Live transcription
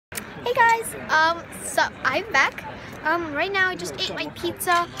Hey guys, so I'm back. Right now I just ate my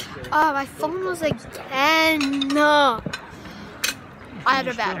pizza. My phone was again out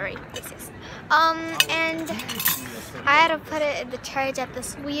of battery. And I had to put it in the charge at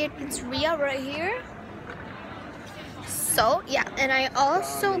this weird pizzeria right here. So yeah, and I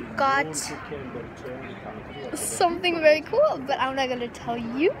also got something very cool, but I'm not gonna tell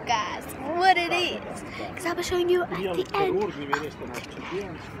you guys what it is because I'll be showing you at the end of the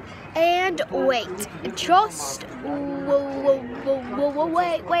video. And wait, just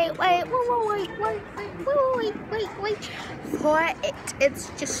wait for it. It's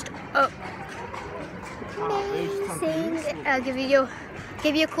just amazing. I'll give you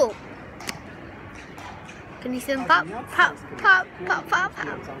a clue. Can you see them pop, pop, pop, pop, pop,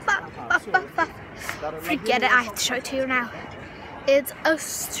 pop, pop, pop, pop? Forget it, I have to show it to you now. It's a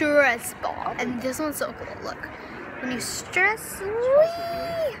stress ball, and this one's so cool. Look, when you stress,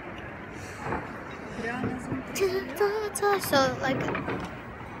 whee! So like,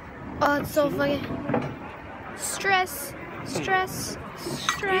 oh, it's so funny. Stress, stress,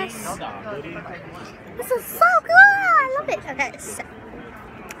 stress. This is so cool. I love it. Okay, so.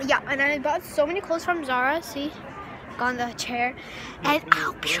 Yeah, and I bought so many clothes from Zara, see, on the chair, and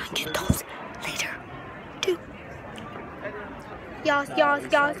I'll be showing you those later, too. Yas.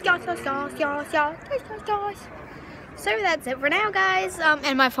 So that's it for now, guys,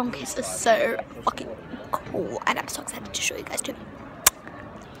 and my phone case is so fucking cool, and I'm so excited to show you guys, too.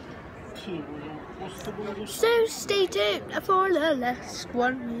 So stay tuned for the last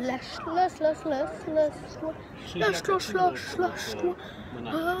one, last one.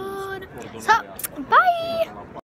 So, bye!